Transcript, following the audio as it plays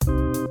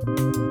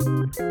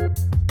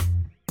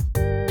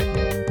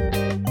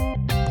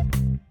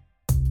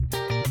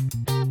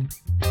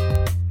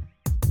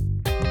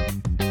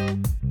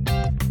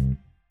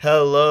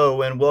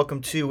Hello and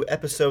welcome to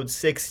episode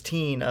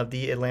 16 of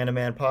the Atlanta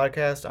Man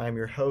podcast. I'm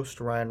your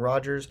host, Ryan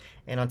Rogers,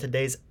 and on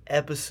today's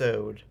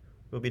episode,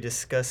 we'll be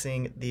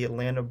discussing the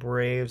Atlanta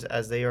Braves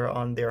as they are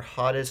on their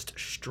hottest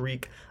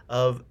streak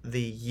of the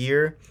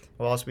year.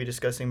 We'll also be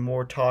discussing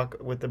more talk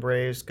with the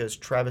Braves because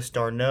Travis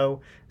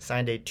d'Arnaud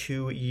signed a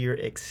 2-year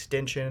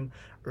extension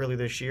early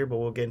this year, but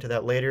we'll get into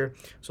that later.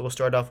 So we'll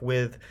start off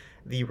with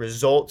the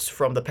results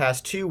from the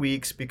past 2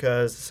 weeks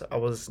because I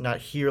was not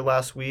here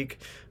last week.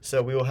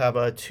 So we will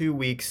have 2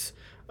 weeks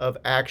of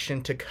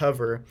action to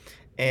cover.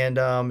 And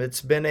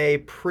it's been a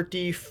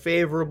pretty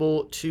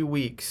favorable 2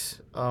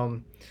 weeks.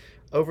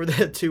 Over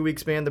the 2 week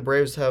span, the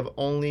Braves have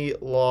only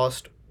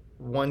lost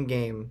one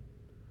game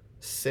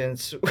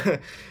since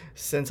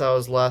since I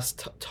was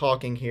last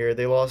talking here.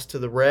 They lost to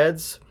the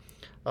Reds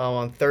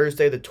on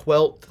Thursday the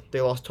 12th.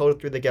 They lost total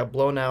three. They got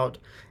blown out.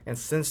 And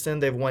since then,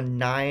 they've won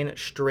 9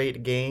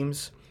 straight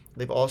games.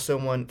 They've also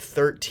won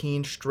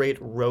 13 straight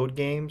road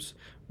games,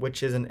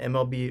 which is an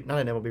MLB, not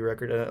an MLB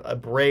record, a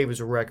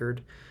Braves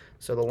record.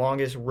 So the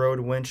longest road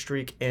win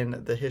streak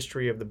in the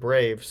history of the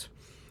Braves.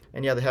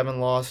 And yeah, they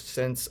haven't lost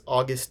since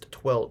August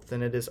 12th,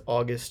 and it is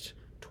August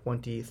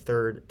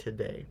 23rd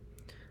today.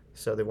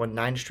 So they won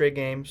 9 straight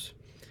games.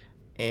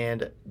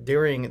 And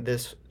during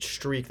this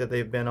streak that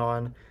they've been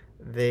on,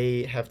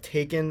 they have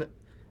taken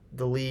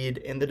the lead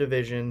in the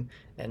division,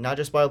 and not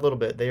just by a little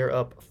bit. They are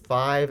up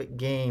 5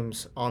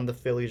 games on the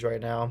Phillies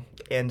right now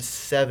and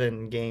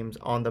 7 games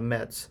on the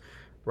Mets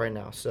right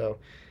now. So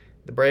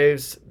the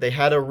Braves, they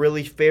had a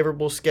really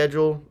favorable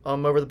schedule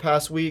over the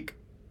past week.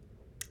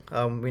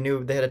 We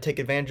knew they had to take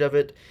advantage of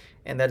it,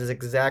 and that is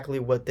exactly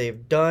what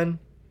they've done.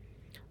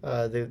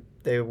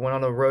 They went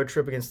on a road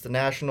trip against the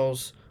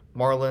Nationals,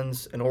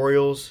 Marlins, and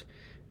Orioles,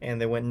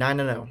 and they went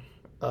 9-0.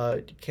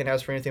 Can't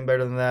ask for anything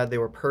better than that. They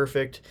were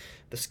perfect.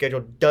 The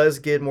schedule does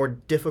get more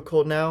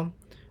difficult now.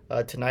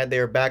 Tonight they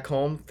are back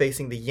home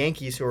facing the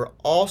Yankees, who are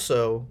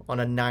also on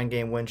a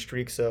 9-game win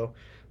streak. So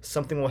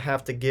something will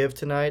have to give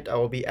tonight. I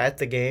will be at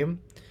the game,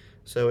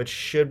 so it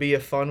should be a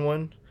fun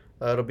one.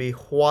 It'll be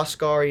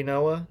Huascar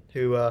Ynoa,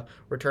 who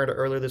returned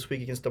earlier this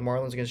week against the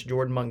Marlins against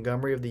Jordan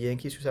Montgomery of the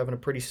Yankees, who's having a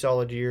pretty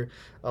solid year.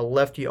 A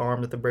lefty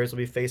arm that the Braves will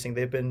be facing.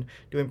 They've been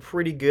doing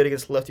pretty good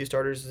against lefty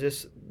starters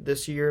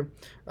this year,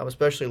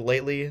 especially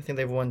lately. I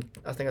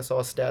think I saw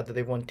a stat that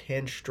they've won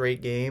 10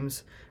 straight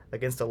games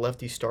against a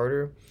lefty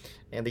starter,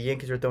 and the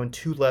Yankees are throwing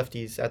 2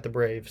 lefties at the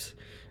Braves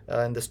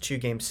in this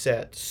 2-game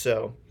set.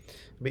 So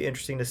it'll be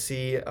interesting to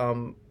see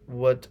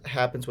what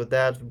happens with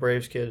that. If the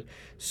Braves could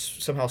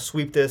somehow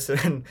sweep this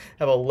and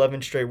have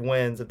 11 straight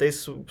wins. If they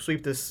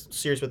sweep this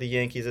series with the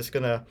Yankees, it's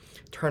going to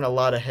turn a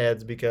lot of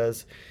heads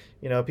because,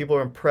 people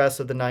are impressed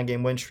with the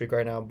 9-game win streak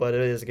right now, but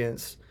it is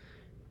against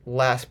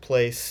last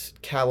place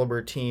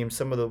caliber teams,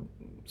 some of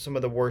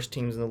the worst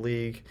teams in the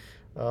league,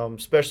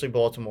 especially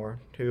Baltimore,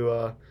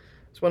 who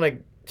just want to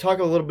talk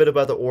a little bit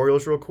about the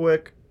Orioles real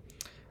quick.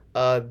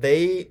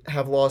 They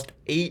have lost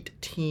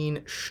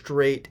 18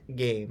 straight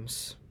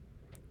games.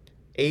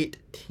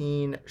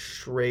 18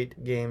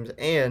 straight games.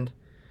 And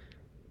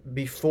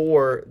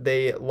before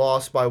they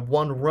lost by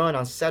 1 run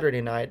on Saturday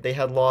night, they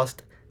had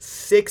lost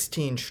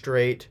 16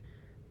 straight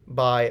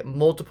by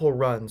multiple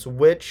runs,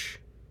 which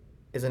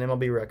is an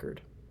MLB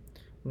record.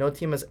 No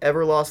team has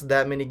ever lost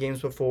that many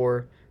games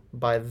before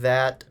by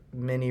that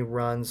many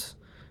runs.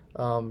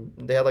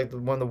 They had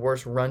one of the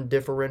worst run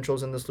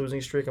differentials in this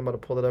losing streak. I'm about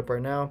to pull that up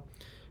right now.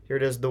 Here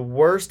it is, the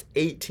worst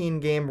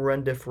 18-game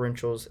run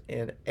differentials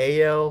in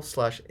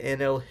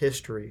AL/NL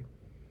history.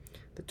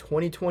 The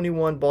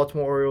 2021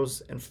 Baltimore Orioles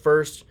in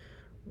first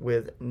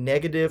with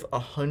negative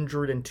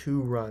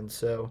 102 runs.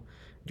 So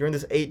during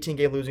this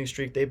 18-game losing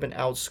streak, they've been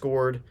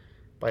outscored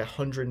by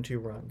 102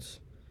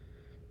 runs.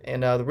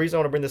 And the reason I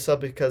want to bring this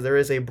up is because there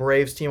is a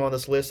Braves team on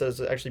this list that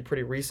is actually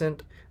pretty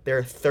recent.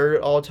 They're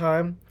third all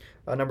time.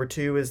 Number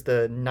 2 is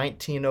the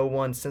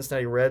 1901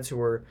 Cincinnati Reds, who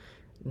were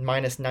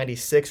minus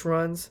 96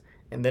 runs.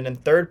 And then in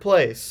third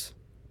place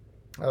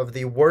of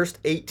the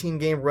worst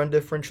 18-game run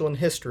differential in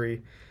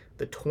history,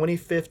 the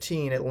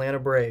 2015 Atlanta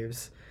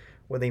Braves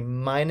with a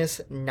minus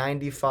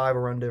 95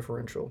 run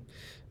differential.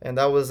 And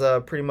that was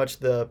pretty much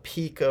the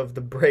peak of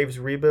the Braves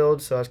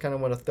rebuild. So I just kind of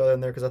want to throw that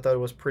in there because I thought it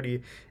was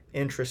pretty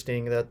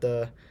interesting that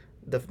the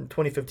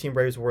 2015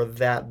 Braves were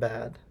that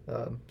bad.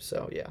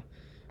 So yeah,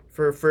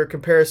 for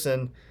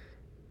comparison,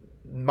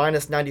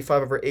 minus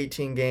 95 over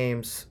 18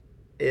 games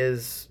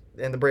and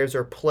the Braves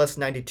are plus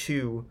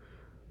 92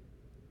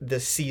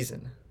 this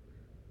season.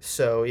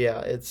 So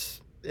yeah,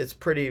 it's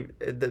pretty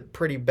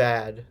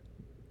bad,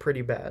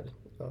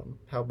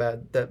 how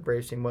bad that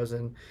Braves team was,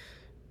 and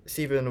it's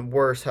even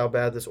worse how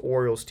bad this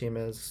Orioles team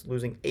is,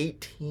 losing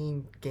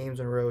 18 games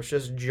in a row. It's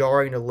just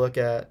jarring to look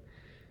at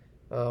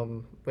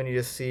when you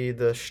just see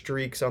the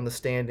streaks on the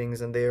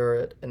standings and they are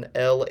at an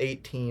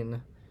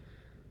L18.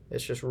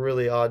 It's just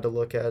really odd to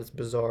look at. It's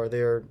bizarre. They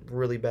are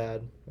really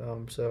bad.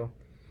 So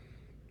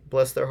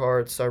bless their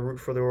hearts. I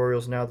root for the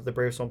Orioles now that the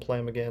Braves don't play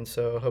them again,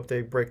 so I hope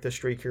they break the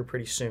streak here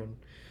pretty soon.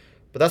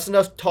 But that's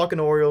enough talking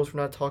Orioles.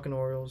 We're not talking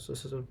Orioles.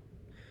 This is a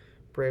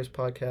Braves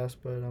podcast,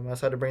 but I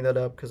just had to bring that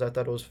up because I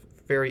thought it was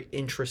very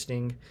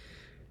interesting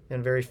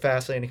and very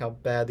fascinating how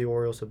bad the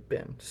Orioles have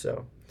been.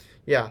 So,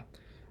 yeah.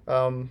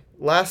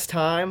 Last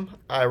time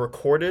I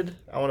recorded,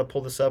 I want to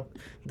pull this up.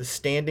 The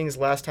standings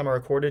last time I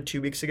recorded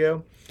 2 weeks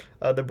ago,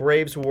 the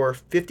Braves were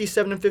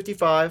 57 and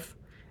 55,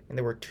 and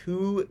they were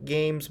 2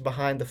 games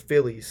behind the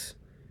Phillies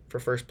for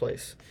first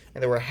place,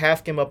 and they were a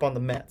half game up on the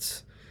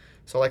Mets.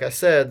 So, like I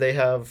said, they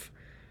have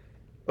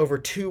over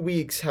 2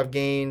 weeks have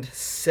gained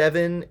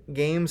 7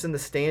 games in the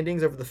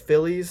standings over the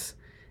Phillies,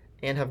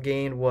 and have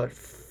gained what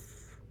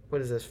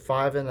is this,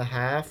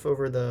 5.5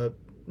 over the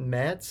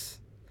Mets.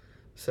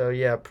 So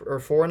yeah, or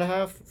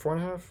 4.5,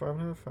 4.5,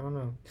 5.5. I don't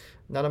know.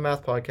 Not a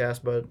math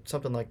podcast, but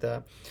something like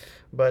that.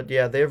 But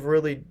yeah, they've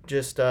really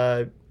just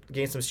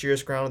gained some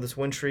serious ground with this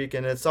win streak,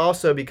 and it's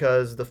also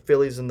because the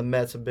Phillies and the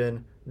Mets have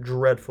been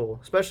dreadful,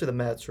 especially the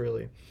Mets.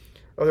 Really,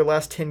 over their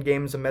last 10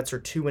 games, the Mets are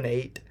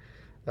 2-8,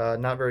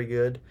 not very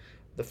good.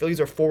 The Phillies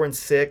are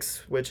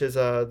 4-6, which is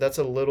that's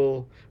a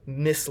little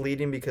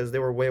misleading because they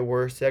were way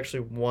worse. They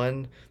actually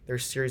won their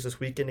series this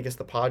weekend against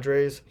the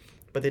Padres,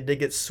 but they did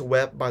get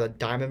swept by the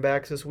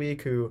Diamondbacks this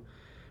week, who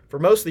for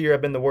most of the year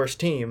have been the worst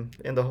team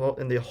in the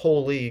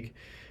whole league.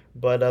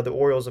 But the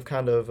Orioles have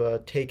kind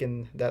of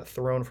taken that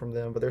throne from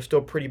them, but they're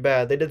still pretty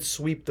bad. They did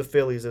sweep the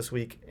Phillies this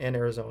week in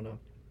Arizona,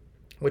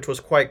 which was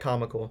quite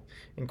comical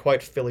and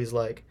quite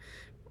Phillies-like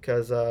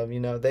because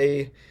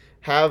they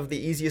have the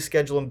easiest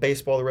schedule in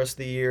baseball the rest of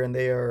the year, and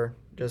they are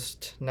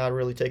just not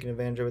really taking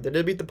advantage of it. They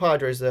did beat the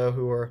Padres though,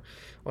 who are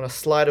on a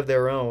slide of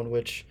their own,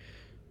 which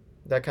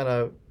that kind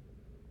of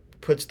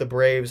puts the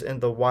Braves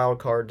in the wild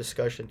card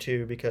discussion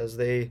too, because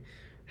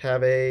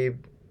have a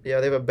they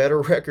have a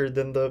better record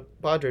than the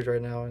Padres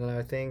right now, and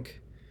I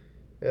think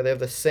they have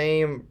the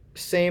same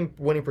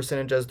winning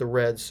percentage as the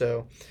Reds.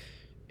 So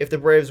if the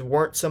Braves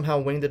weren't somehow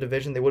winning the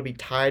division, they would be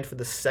tied for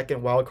the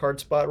second wild card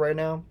spot right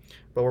now.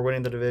 But we're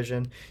winning the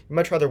division. You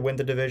much rather win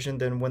the division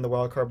than win the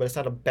wild card, but it's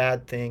not a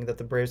bad thing that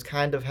the Braves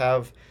kind of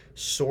have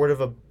sort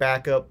of a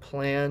backup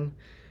plan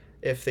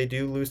if they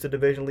do lose the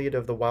division lead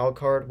of the wild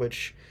card,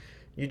 which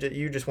you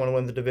just want to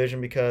win the division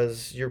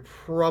because you're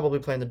probably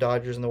playing the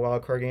Dodgers in the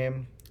wild card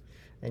game,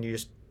 and you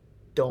just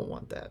don't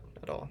want that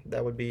at all.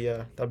 That'd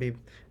be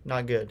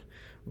not good.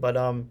 But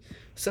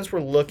since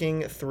we're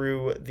looking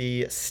through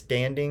the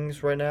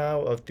standings right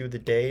now through the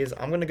days,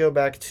 I'm gonna go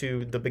back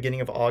to the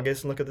beginning of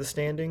August and look at the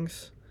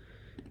standings,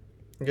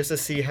 just to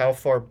see how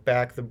far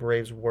back the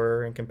Braves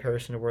were in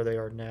comparison to where they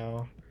are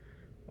now.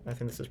 I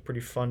think this is pretty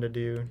fun to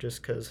do,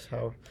 just because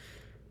how.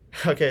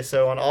 Okay,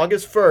 so on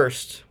August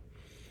 1st,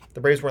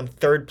 the Braves were in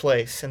third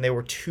place, and they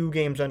were 2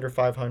 games under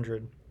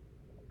 500.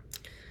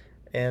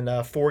 And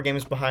 4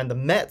 games behind the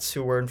Mets,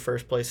 who were in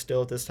first place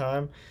still at this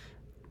time.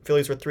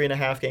 Phillies were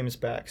 3.5 games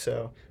back.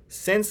 So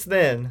since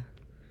then,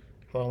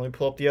 hold on, let me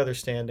pull up the other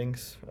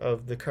standings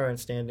of the current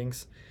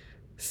standings.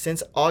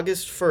 Since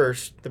August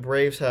 1st, the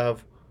Braves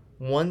have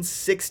won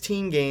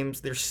 16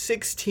 games. They're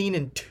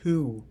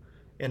 16-2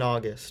 in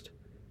August,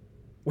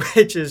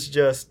 which is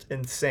just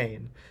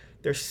insane.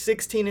 They're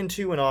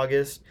 16-2 in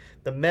August.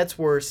 The Mets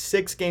were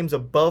 6 games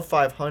above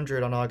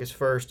 500 on August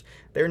 1st.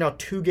 They're now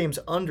 2 games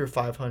under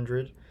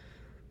 500.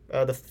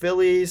 The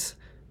Phillies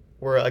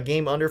were a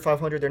game under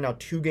 500. They're now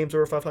 2 games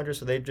over 500,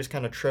 so they've just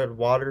kind of tread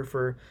water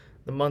for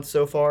the month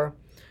so far.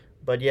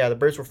 But yeah, the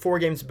Braves were 4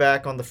 games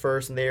back on the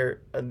first, and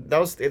that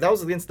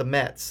was against the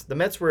Mets. The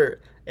Mets were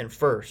in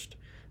first,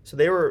 so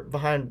they were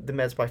behind the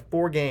Mets by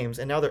 4 games,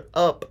 and now they're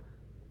up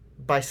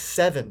by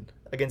 7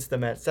 against the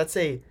Mets. That's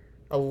a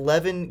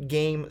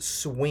 11-game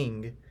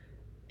swing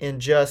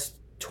in just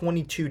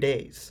 22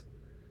 days.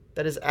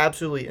 That is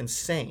absolutely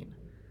insane.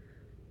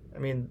 I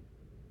mean,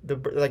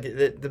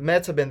 the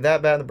Mets have been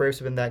that bad and the Braves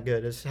have been that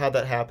good. Is how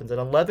that happens. An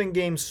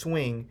 11-game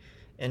swing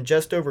in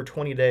just over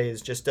 20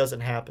 days just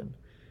doesn't happen.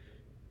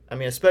 I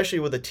mean, especially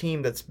with a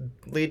team that's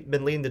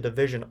been leading the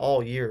division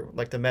all year,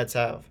 like the Mets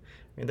have.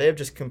 I mean, they have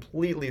just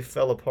completely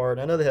fell apart.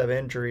 I know they have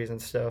injuries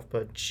and stuff,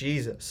 but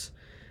Jesus,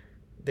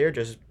 they're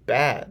just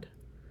bad.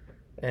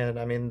 And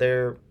I mean,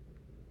 their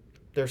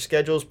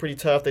schedule is pretty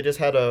tough. They just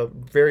had a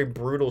very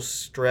brutal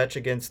stretch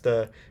against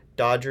the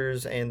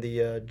Dodgers and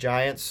the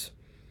Giants,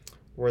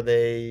 where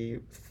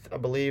I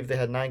believe they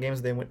had 9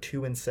 games. They went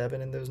 2-7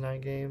 in those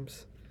 9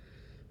 games.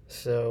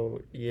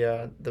 So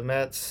yeah, the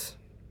Mets.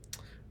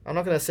 I'm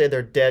not gonna say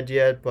they're dead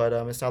yet, but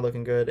it's not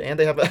looking good. And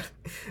they have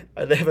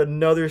they have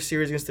another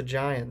series against the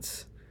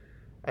Giants.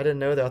 I didn't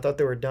know that. I thought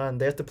they were done.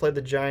 They have to play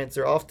the Giants.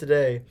 They're off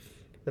today.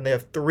 Then they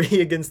have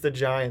 3 against the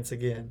Giants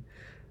again.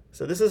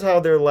 So this is how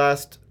their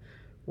last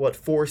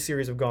 4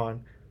 series have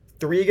gone.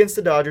 3 against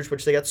the Dodgers,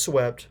 which they got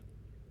swept.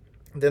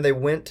 Then they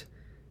went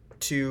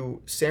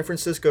to San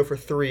Francisco for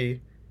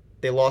 3.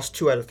 They lost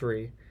 2 out of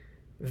 3.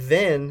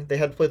 Then they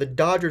had to play the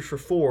Dodgers for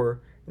 4,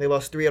 and they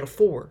lost 3 out of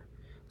 4.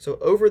 So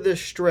over this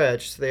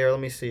stretch, they are, let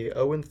me see,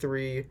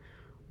 0-3,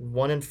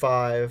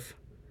 1-5,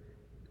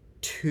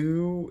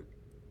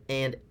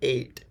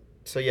 2-8.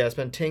 So yeah, it's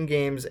been 10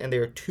 games, and they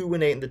are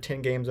 2-8 in the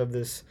 10 games of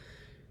this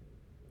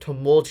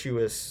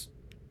tumultuous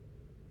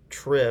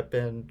trip,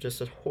 and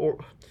just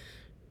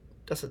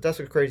that's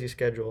a crazy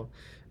schedule,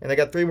 and they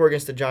got 3 more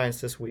against the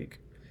Giants this week.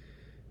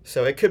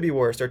 So it could be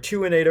worse. They're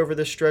 2-8 over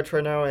this stretch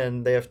right now,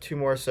 and they have 2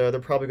 more, so they're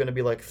probably going to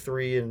be like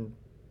 3-10,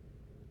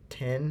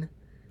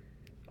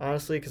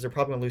 honestly, because they're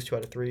probably going to lose 2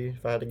 out of 3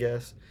 if I had to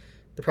guess.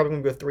 They're probably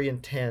going to go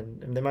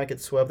 3-10, and they might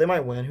get swept. They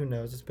might win. Who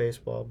knows? It's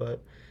baseball,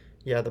 but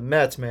yeah, the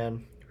Mets,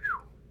 man,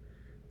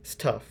 it's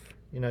tough.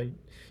 You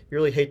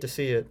really hate to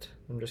see it.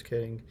 I'm just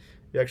kidding.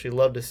 You actually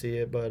love to see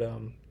it, but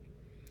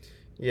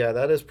yeah,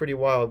 that is pretty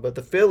wild. But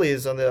the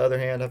Phillies, on the other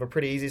hand, have a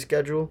pretty easy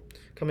schedule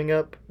coming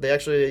up. They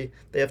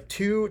have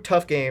 2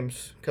 tough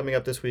games coming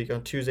up this week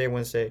on Tuesday and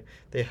Wednesday.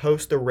 They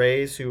host the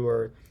Rays, who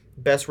are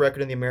best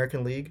record in the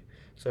American League.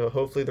 So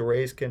hopefully the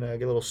Rays can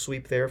get a little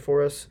sweep there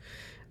for us.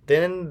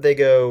 Then they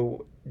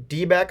go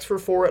D-backs for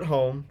 4 at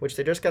home, which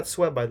they just got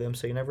swept by them,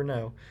 so you never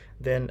know.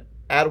 Then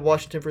at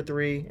Washington for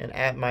 3 and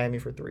at Miami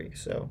for 3.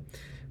 So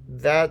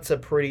that's a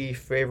pretty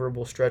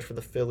favorable stretch for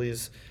the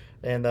Phillies.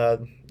 And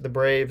the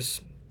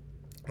Braves,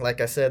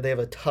 like I said, they have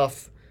a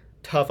tough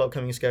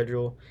upcoming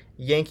schedule.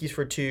 Yankees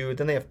for 2.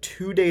 Then they have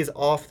 2 days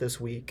off this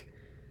week,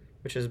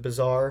 which is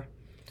bizarre.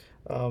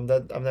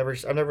 That I've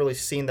never really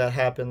seen that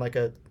happen. Like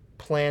a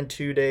planned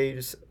 2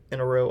 days in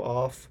a row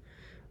off.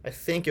 I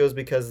think it was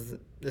because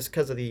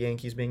of the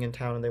Yankees being in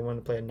town and they wanted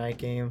to play a night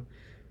game.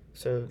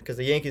 So because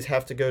the Yankees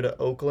have to go to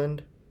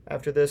Oakland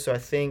after this, so I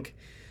think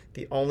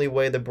the only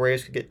way the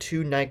Braves could get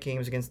 2 night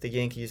games against the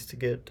Yankees to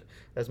get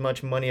as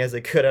much money as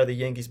they could out of the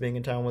Yankees being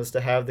in town was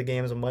to have the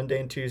games on Monday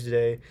and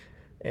Tuesday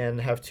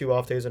and have 2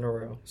 off days in a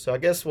row. So I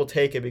guess we'll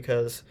take it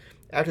because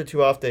after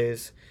 2 off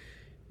days,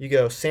 you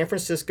go San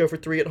Francisco for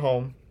 3 at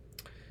home,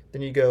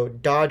 then you go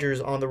Dodgers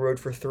on the road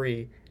for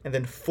 3, and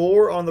then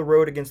 4 on the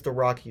road against the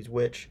Rockies,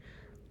 which,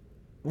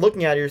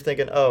 looking at it, you're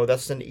thinking, oh,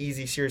 that's an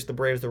easy series. The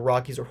Braves, the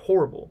Rockies are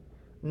horrible.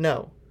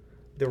 No,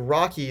 the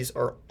Rockies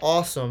are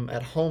awesome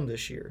at home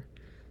this year.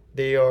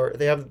 They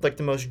have like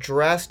the most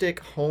drastic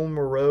home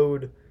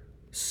road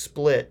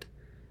split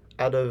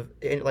out of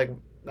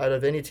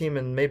any team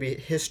in maybe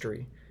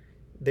history.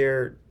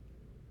 I'm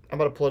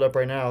about to pull it up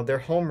right now. Their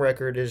home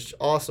record is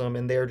awesome,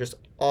 and they are just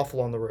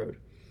awful on the road.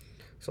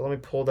 So let me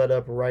pull that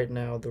up right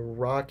now. The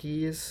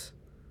Rockies.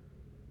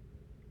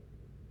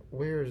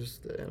 Where's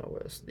the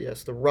NL West?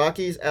 Yes, the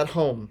Rockies at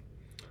home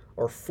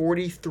are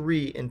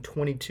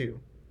 43-22,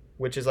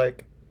 which is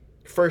like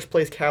first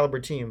place caliber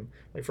team.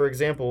 Like, for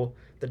example,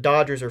 the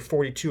Dodgers are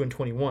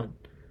 42-21,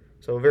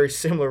 so a very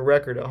similar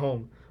record at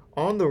home.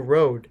 On the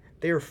road,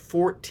 they are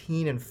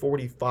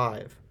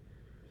 14-45,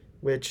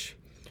 which,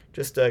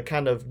 just to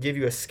kind of give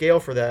you a scale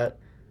for that,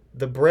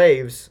 the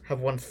Braves have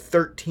won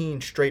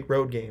 13 straight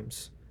road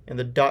games, and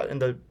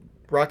the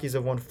Rockies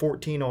have won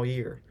 14 all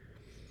year.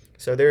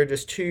 So they're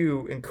just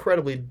 2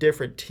 incredibly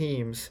different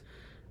teams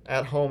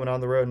at home and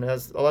on the road, and it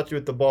has a lot to do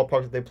with the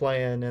ballpark that they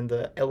play in and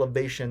the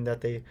elevation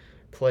that they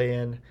play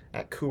in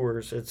at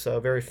Coors. It's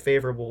very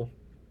favorable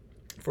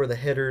for the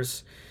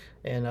hitters,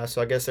 and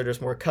so I guess they're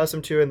just more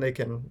accustomed to it,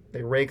 and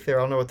they rake there.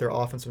 I don't know what their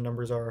offensive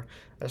numbers are.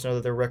 I just know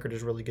that their record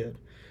is really good.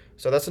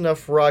 So that's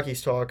enough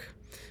Rockies talk.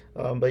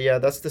 But yeah,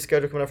 that's the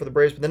schedule coming up for the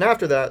Braves. But then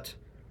after that,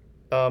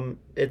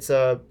 it's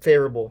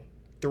favorable.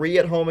 3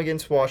 at home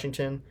against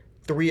Washington,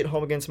 3 at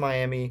home against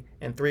Miami,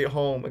 and 3 at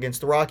home against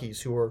the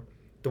Rockies, who are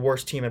the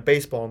worst team at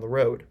baseball on the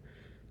road.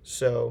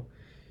 So,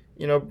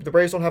 the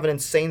Braves don't have an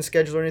insane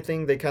schedule or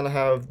anything. They kind of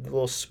have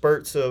little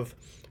spurts of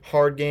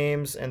hard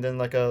games and then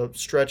like a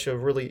stretch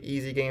of really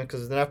easy games,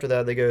 because then after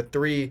that they go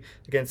 3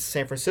 against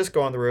San Francisco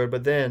on the road,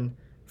 but then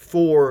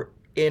 4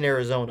 in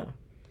Arizona.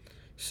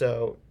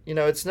 So,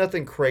 it's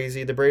nothing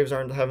crazy. The Braves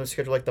aren't having a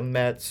schedule like the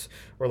Mets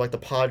or like the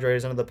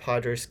Padres. I know the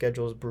Padres'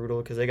 schedule is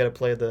brutal because they got to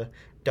play the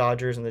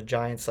Dodgers and the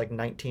Giants like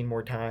 19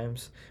 more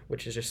times,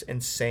 which is just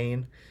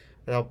insane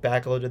how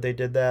backloaded they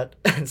did that.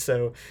 And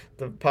so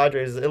the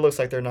Padres, it looks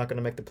like they're not going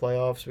to make the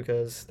playoffs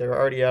because they're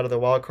already out of the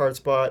wild card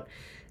spot,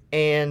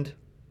 and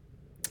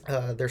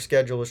their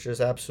schedule is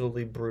just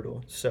absolutely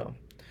brutal. So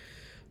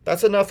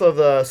that's enough of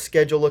a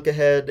schedule look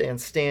ahead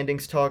and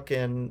standings talk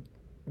and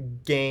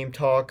game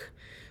talk.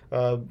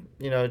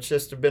 It's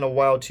just been a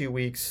wild 2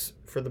 weeks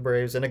for the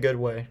Braves in a good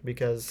way,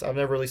 because I've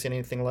never really seen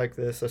anything like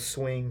this, a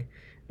swing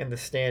in the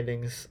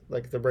standings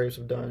like the Braves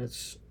have done.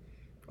 It's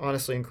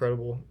honestly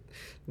incredible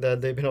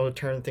that they've been able to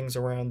turn things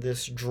around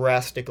this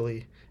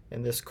drastically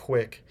and this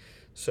quick.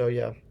 So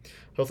yeah,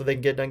 hopefully they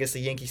can get done against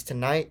the Yankees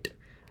tonight.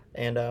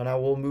 And now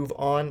we'll move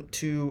on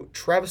to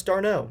Travis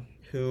d'Arnaud,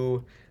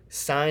 who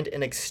signed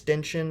an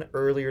extension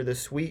earlier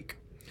this week.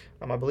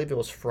 I believe it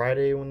was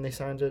Friday when they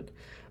signed it.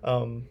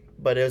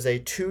 But it was a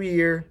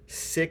 2-year,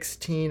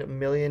 $16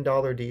 million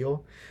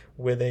deal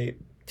with a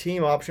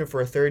team option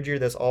for a 3rd year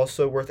that's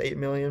also worth $8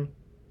 million.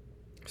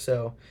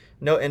 So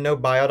no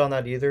buyout on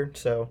that either.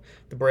 So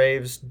the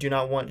Braves do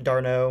not want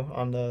d'Arnaud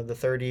on the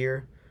 3rd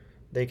year.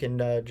 They can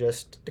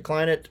just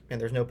decline it,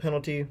 and there's no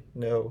penalty,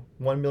 no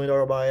 $1 million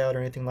buyout or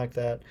anything like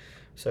that.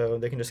 So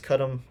they can just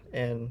cut him,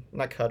 and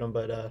not cut him,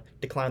 but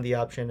decline the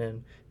option,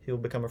 and he'll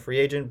become a free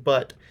agent.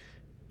 But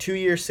 2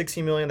 years,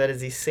 $16 million, that is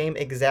the same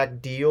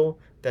exact deal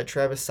that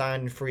Travis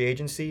signed in free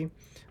agency.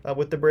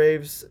 with the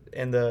Braves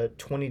in the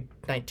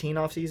 2019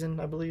 offseason,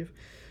 I believe.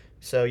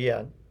 So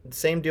yeah,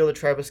 same deal that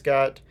Travis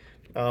got.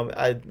 I'm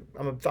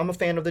a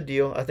fan of the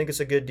deal. I think it's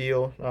a good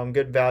deal,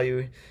 good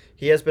value.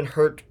 He has been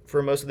hurt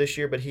for most of this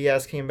year, but he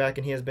has came back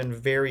and he has been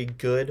very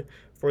good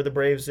for the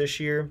Braves this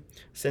year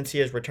since he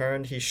has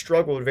returned. He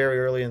struggled very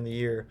early in the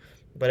year,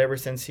 but ever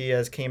since he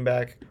has came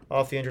back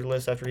off the injured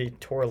list after he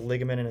tore a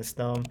ligament in his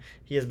thumb,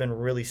 he has been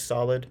really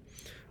solid.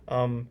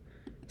 Um,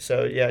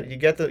 so yeah, you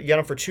get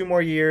him for 2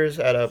 more years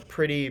at a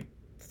pretty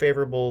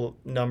favorable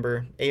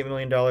number. $8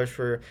 million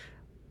for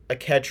a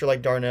catcher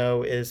like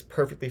d'Arnaud is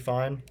perfectly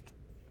fine.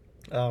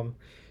 Um,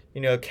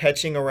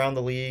 catching around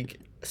the league,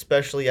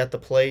 especially at the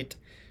plate,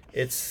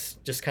 it's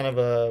just kind of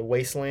a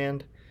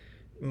wasteland.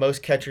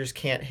 Most catchers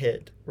can't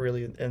hit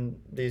really in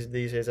these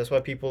days. That's why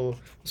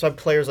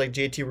players like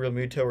JT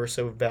Realmuto are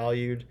so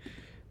valued,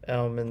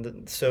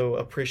 and so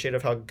appreciative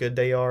of how good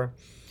they are.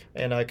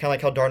 And kind of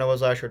like how d'Arnaud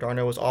was last year.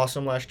 d'Arnaud was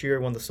awesome last year.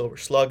 Won the Silver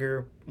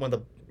Slugger.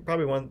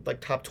 Probably one like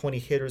top 20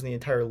 hitters in the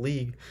entire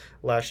league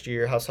last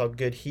year. How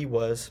good he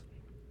was.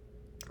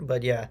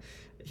 But yeah,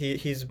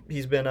 he's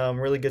been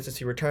really good since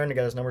he returned. I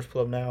got his numbers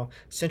pulled up now.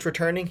 Since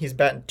returning, he's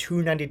batting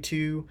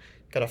 292,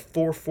 got a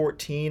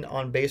 414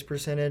 on base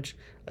percentage,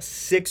 a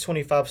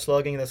 625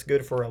 slugging. That's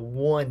good for a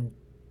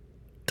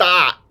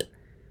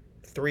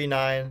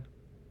 1.39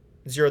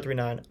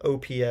 039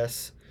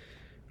 OPS.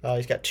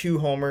 He's got 2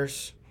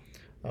 homers.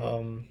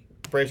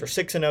 Braves are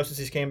 6-0 since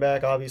he's came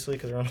back, obviously,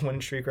 because they're on a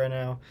winning streak right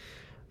now.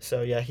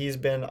 So yeah, he's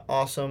been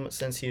awesome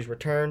since he's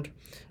returned,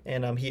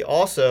 and he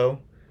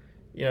also,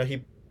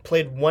 he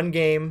played one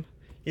game.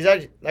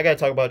 I got to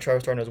talk about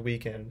Travis d'Arnaud's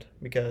weekend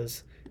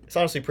because it's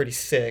honestly pretty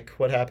sick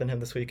what happened to him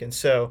this weekend.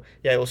 So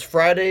yeah, it was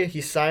Friday.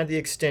 He signed the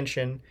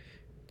extension.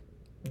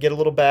 Get a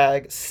little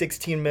bag,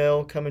 16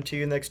 mil coming to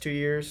you the next 2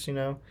 years.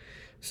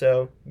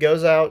 So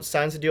goes out,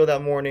 signs the deal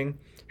that morning,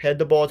 head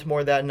to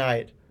Baltimore that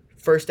night.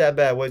 First at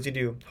bat, what does he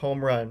do?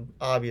 Home run,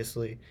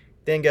 obviously.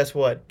 Then guess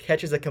what?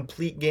 Catches a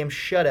complete game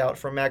shutout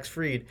from Max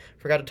Fried.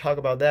 Forgot to talk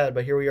about that,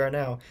 but here we are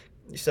now.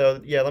 So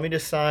yeah, let me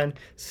just sign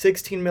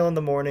 16 mil in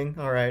the morning.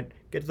 All right,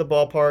 get to the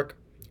ballpark.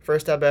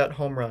 First at bat,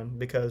 home run,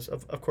 because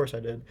of course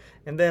I did.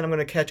 And then I'm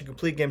gonna catch a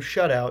complete game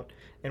shutout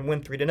and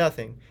win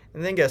 3-0.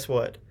 And then guess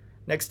what?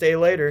 Next day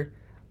later,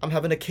 I'm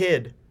having a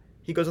kid.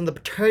 He goes on the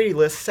paternity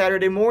list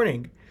Saturday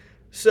morning.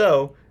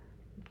 So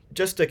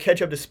just to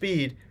catch up to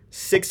speed,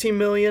 16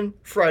 million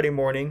Friday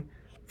morning,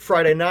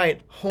 Friday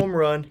night, home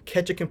run,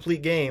 catch a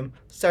complete game.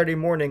 Saturday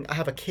morning, I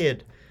have a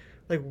kid.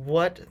 Like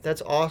what?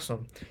 That's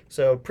awesome.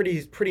 So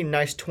pretty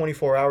nice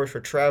 24 hours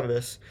for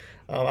Travis.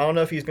 I don't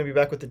know if he's going to be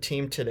back with the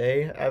team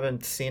today. I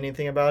haven't seen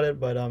anything about it,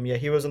 but yeah,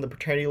 he was on the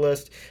paternity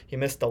list. He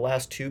missed the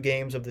last 2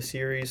 games of the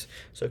series.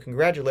 So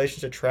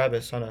congratulations to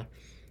Travis on a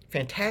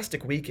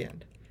fantastic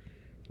weekend.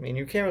 I mean,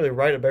 you can't really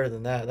write it better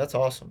than that. That's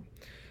awesome.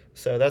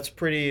 So that's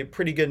pretty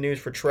good news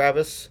for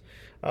Travis.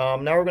 Now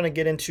we're going to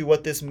get into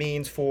what this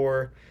means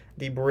for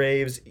the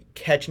Braves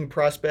catching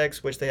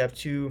prospects, which they have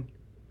 2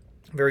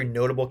 very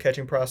notable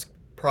catching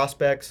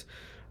prospects.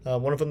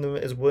 One of them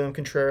is William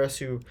Contreras,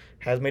 who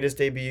has made his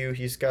debut.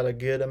 He's got a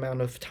good amount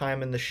of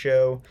time in the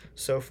show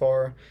so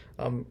far.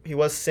 He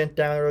was sent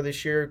down earlier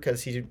this year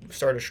because he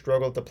started to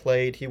struggle at the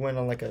plate. He went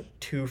on like a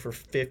 2 for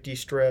 50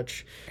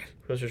 stretch,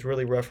 which was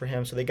really rough for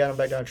him. So they got him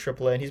back down to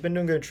AAA, and he's been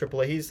doing good in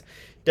AAA. He's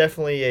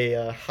definitely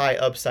a high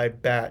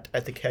upside bat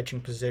at the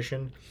catching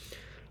position.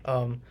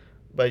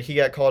 But he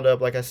got called up,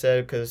 like I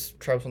said, because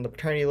Travis on the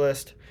paternity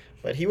list.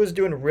 But he was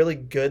doing really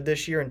good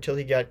this year until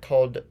he got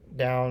called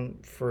down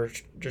for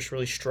just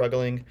really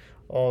struggling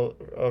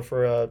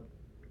for a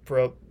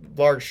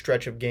large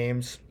stretch of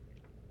games.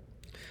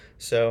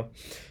 So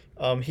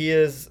he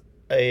is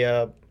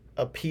a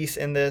piece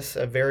in this,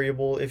 a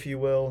variable, if you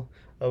will,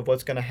 of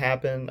what's going to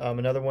happen.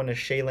 Another one is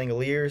Shea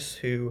Langeliers,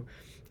 who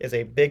is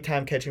a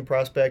big-time catching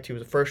prospect. He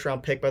was a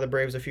first-round pick by the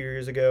Braves a few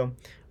years ago.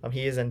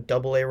 He is in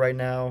Double-A right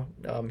now.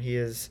 He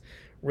is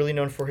really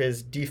known for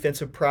his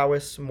defensive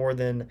prowess more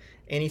than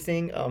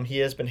anything. He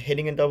has been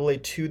hitting in Double-A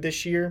 2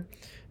 this year.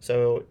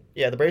 So,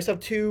 yeah, the Braves have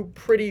 2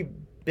 pretty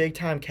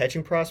big-time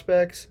catching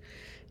prospects.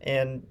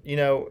 And,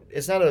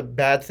 it's not a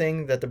bad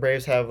thing that the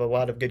Braves have a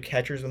lot of good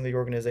catchers in the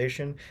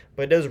organization,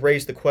 but it does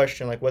raise the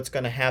question, like, what's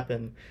going to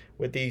happen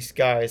with these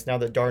guys now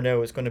that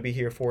d'Arnaud is going to be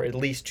here for at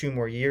least 2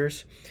 more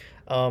years.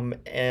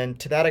 And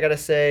to that, I got to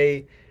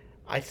say,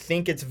 I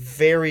think it's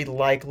very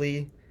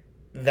likely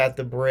that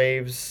the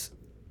Braves,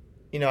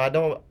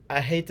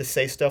 I hate to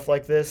say stuff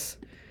like this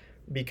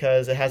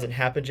because it hasn't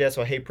happened yet,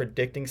 so I hate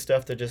predicting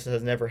stuff that just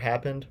has never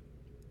happened.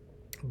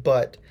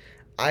 But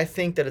I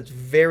think that it's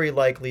very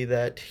likely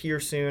that here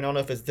soon, I don't know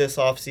if it's this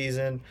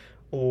offseason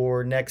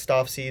or next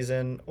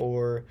offseason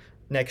or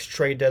next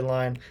trade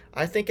deadline,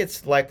 I think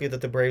it's likely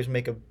that the Braves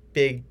make a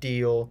big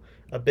deal,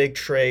 a big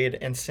trade,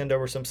 and send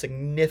over some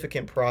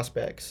significant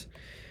prospects.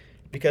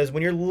 Because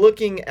when you're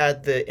looking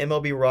at the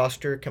MLB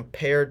roster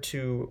compared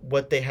to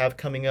what they have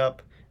coming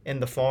up in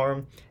the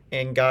farm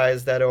and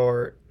guys that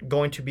are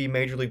going to be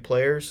major league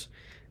players,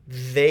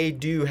 they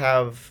do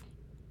have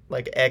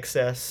like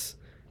excess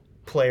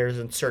players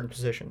in certain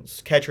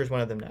positions. Catcher is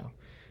one of them now.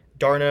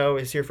 d'Arnaud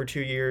is here for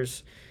 2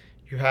 years.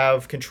 You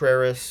have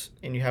Contreras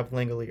and you have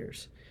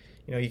Langeliers.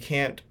 You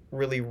can't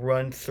really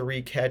run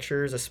three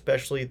catchers,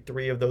 especially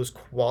three of those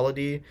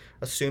quality,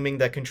 assuming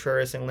that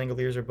Contreras and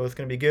Langeliers are both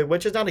going to be good,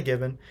 which is not a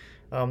given.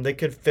 They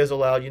could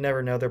fizzle out. You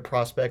never know. They're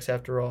prospects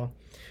after all.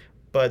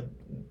 But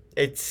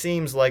it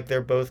seems like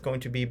they're both going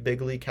to be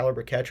big league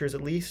caliber catchers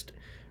at least.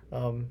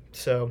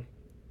 So,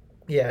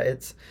 yeah,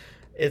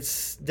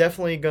 it's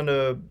definitely going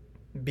to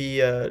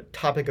be a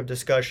topic of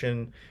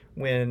discussion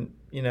when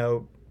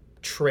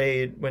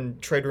trade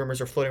rumors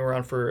are floating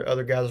around for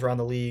other guys around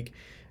the league,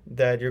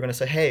 that you're going to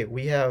say, hey,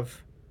 we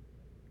have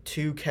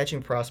two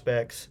catching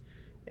prospects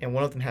and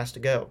one of them has to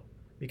go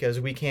because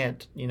we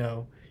can't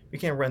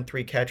run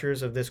three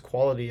catchers of this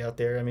quality out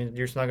there. I mean,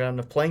 you're just not going to have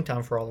enough playing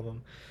time for all of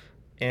them.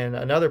 And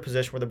another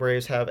position where the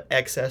Braves have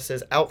excess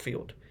is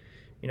outfield.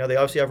 They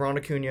obviously have Ron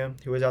Acuna,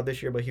 who is out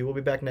this year, but he will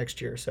be back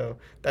next year. So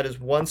that is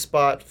one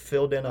spot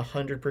filled in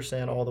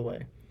 100% all the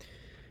way.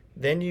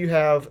 Then you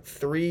have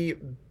three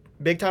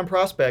big-time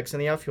prospects in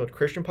the outfield: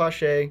 Christian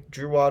Pache,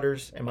 Drew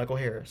Waters, and Michael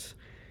Harris.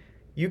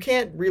 You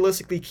can't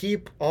realistically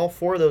keep all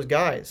four of those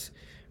guys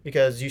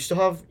because you still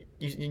have,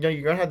 you're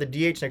going to have the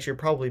DH next year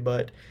probably,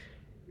 but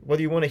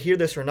whether you want to hear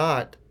this or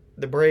not,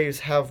 the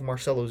Braves have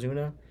Marcell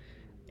Ozuna.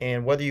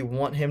 And whether you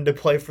want him to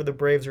play for the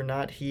Braves or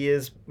not, he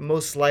is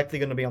most likely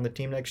going to be on the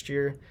team next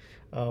year.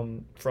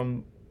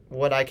 From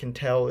what I can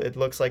tell, it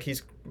looks like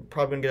he's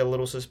probably going to get a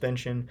little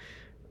suspension,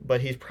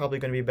 but he's probably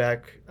going to be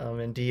back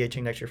and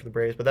DHing next year for the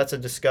Braves. But that's a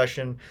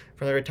discussion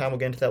for another time. We'll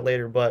get into that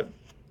later. But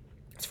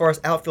as far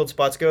as outfield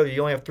spots go,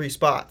 you only have three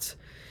spots.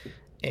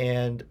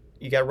 And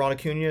you got Ron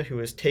Acuna, who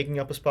is taking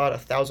up a spot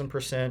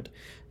 1,000%.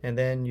 And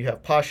then you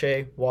have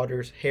Pache,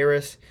 Waters,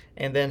 Harris.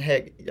 And then,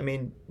 heck, I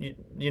mean,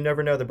 you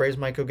never know. The Braves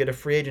might go get a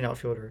free agent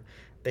outfielder.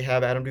 They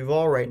have Adam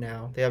Duvall right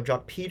now. They have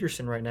Jock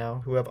Peterson right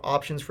now, who have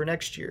options for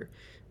next year,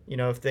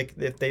 if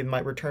they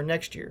might return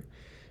next year.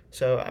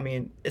 So, I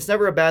mean, it's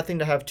never a bad thing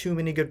to have too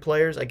many good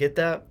players. I get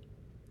that.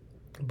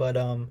 But,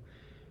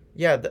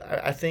 yeah,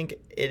 I think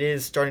it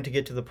is starting to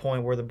get to the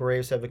point where the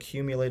Braves have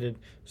accumulated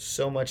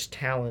so much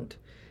talent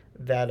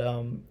that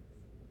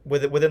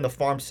within the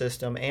farm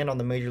system and on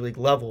the major league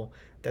level,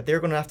 that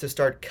they're going to have to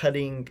start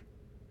cutting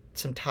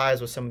some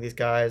ties with some of these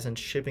guys and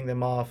shipping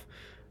them off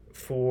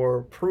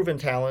for proven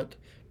talent,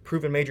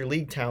 proven major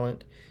league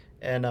talent,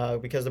 and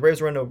because the Braves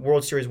are in a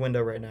World Series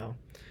window right now.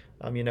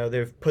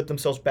 They've put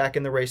themselves back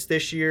in the race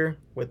this year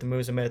with the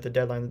moves they made at the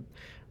deadline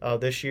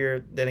this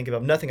year. They didn't give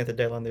up nothing at the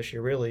deadline this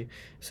year, really.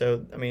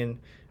 So, I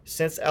mean,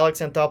 since Alex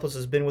Anthopoulos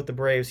has been with the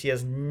Braves, he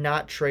has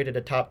not traded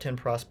a top 10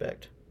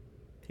 prospect.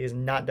 He has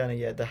not done it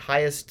yet. The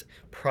highest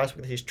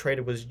prospect that he's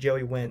traded was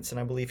Joey Wentz, and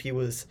I believe he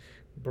was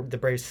the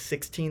Braves'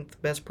 16th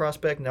best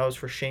prospect, and that was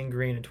for Shane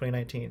Green in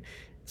 2019.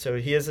 So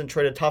he hasn't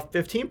traded a top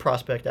 15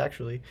 prospect,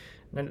 actually.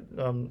 I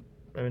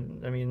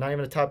mean, not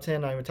even a top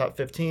 10, not even a top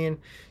 15.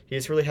 He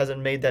just really hasn't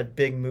made that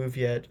big move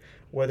yet,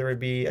 whether it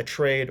be a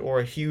trade or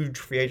a huge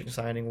free agent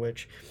signing,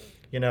 which,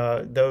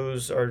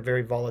 those are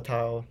very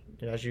volatile,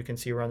 as you can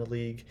see around the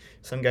league.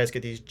 Some guys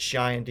get these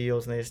giant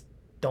deals, and they just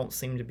don't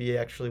seem to be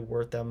actually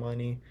worth that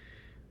money.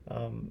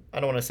 I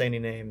don't want to say any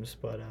names,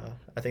 but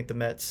I think the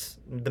Mets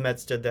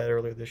did that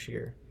earlier this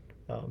year.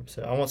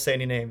 So I won't say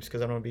any names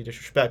because I don't want to be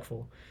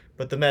disrespectful.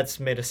 But the Mets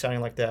made a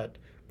signing like that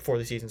before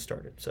the season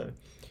started. So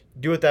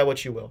do with that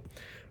what you will.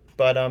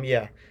 But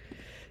yeah,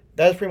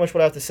 that's pretty much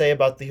what I have to say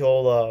about the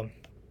whole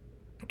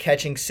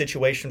catching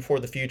situation for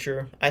the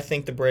future. I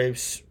think the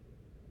Braves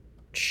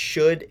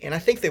should, and I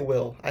think they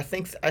will. I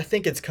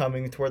think it's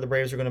coming to where the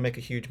Braves are going to make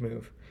a huge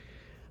move.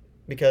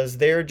 Because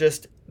they're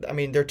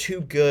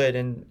too good,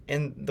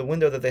 and the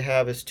window that they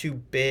have is too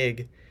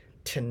big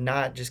to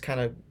not just kind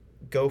of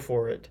go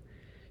for it.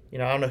 I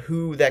don't know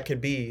who that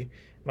could be.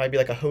 It might be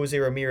like a Jose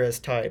Ramirez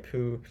type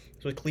who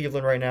is with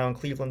Cleveland right now, and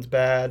Cleveland's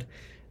bad,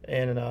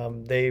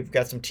 and they've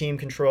got some team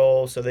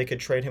control, so they could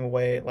trade him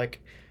away.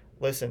 Like,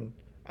 listen,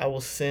 I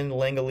will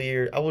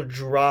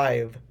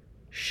drive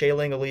Shea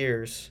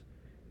Langeliers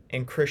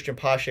and Christian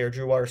Pache or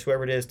Drew Waters,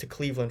 whoever it is, to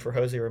Cleveland for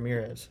Jose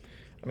Ramirez.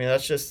 I mean,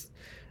 that's just...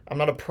 I'm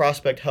not a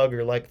prospect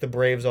hugger like the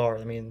Braves are.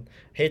 I mean,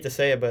 hate to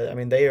say it, but I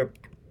mean, they are...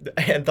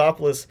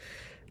 Anthopoulos,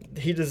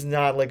 he does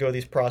not let go of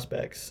these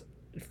prospects.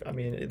 I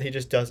mean, he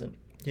just doesn't.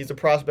 He's a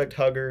prospect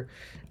hugger,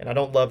 and I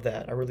don't love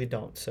that. I really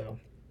don't. So,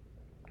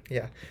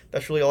 yeah,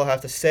 that's really all I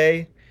have to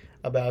say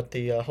about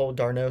the whole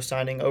d'Arnaud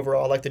signing.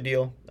 Overall, I like the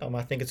deal.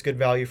 I think it's good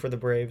value for the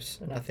Braves,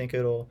 and I think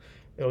it'll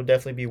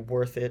definitely be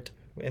worth it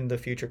in the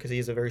future because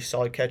he's a very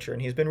solid catcher,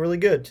 and he's been really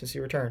good since he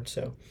returned.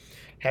 So,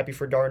 happy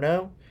for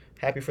d'Arnaud.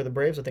 Happy for the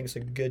Braves. I think it's a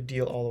good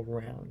deal all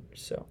around.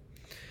 So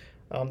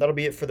that'll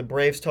be it for the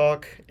Braves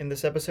talk in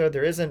this episode.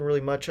 There isn't really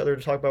much other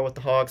to talk about with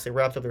the Hawks. They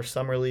wrapped up their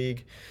summer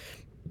league.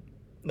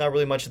 Not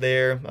really much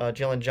there.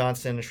 Jalen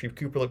Johnson and Shreve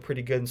Cooper looked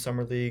pretty good in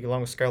summer league,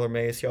 along with Skylar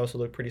Mays. He also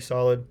looked pretty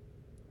solid.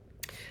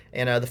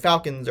 And the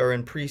Falcons are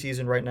in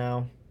preseason right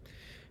now.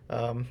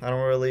 I'm not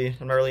really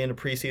into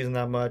preseason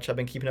that much. I've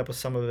been keeping up with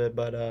some of it,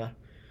 but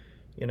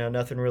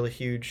Nothing really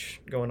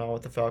huge going on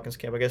with the Falcons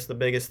camp. I guess the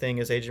biggest thing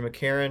is AJ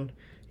McCarron.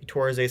 He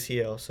tore his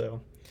ACL,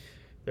 so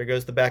there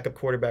goes the backup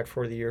quarterback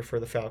for the year for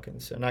the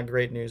Falcons. So not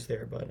great news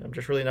there, but I'm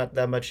just really not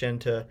that much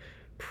into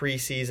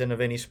preseason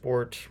of any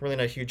sport. Really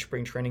not a huge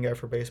spring training guy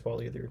for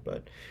baseball either.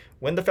 But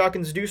when the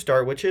Falcons do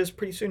start, which is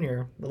pretty soon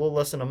here, a little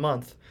less than a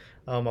month,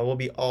 I will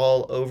be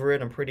all over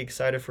it. I'm pretty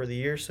excited for the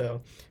year,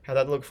 so have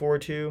that to look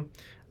forward to.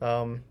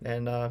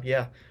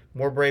 Yeah,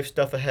 more Brave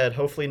stuff ahead.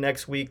 Hopefully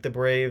next week the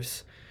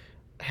Braves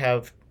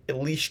have at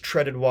least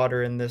treaded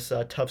water in this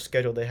tough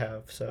schedule they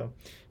have. So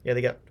yeah,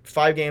 they got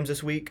 5 games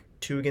this week,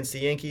 2 against the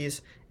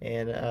Yankees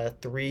and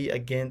 3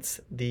 against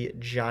the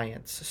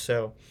Giants.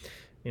 So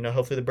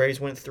hopefully the Braves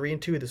went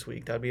 3-2 this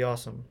week. That'd be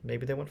awesome.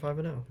 Maybe they went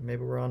 5-0.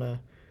 Maybe we're on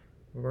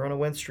a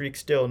win streak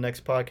still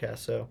next podcast.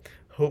 So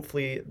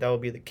hopefully that will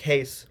be the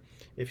case.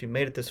 If you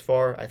made it this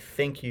far, I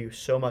thank you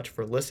so much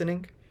for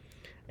listening,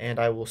 and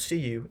I will see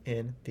you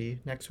in the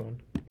next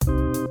one.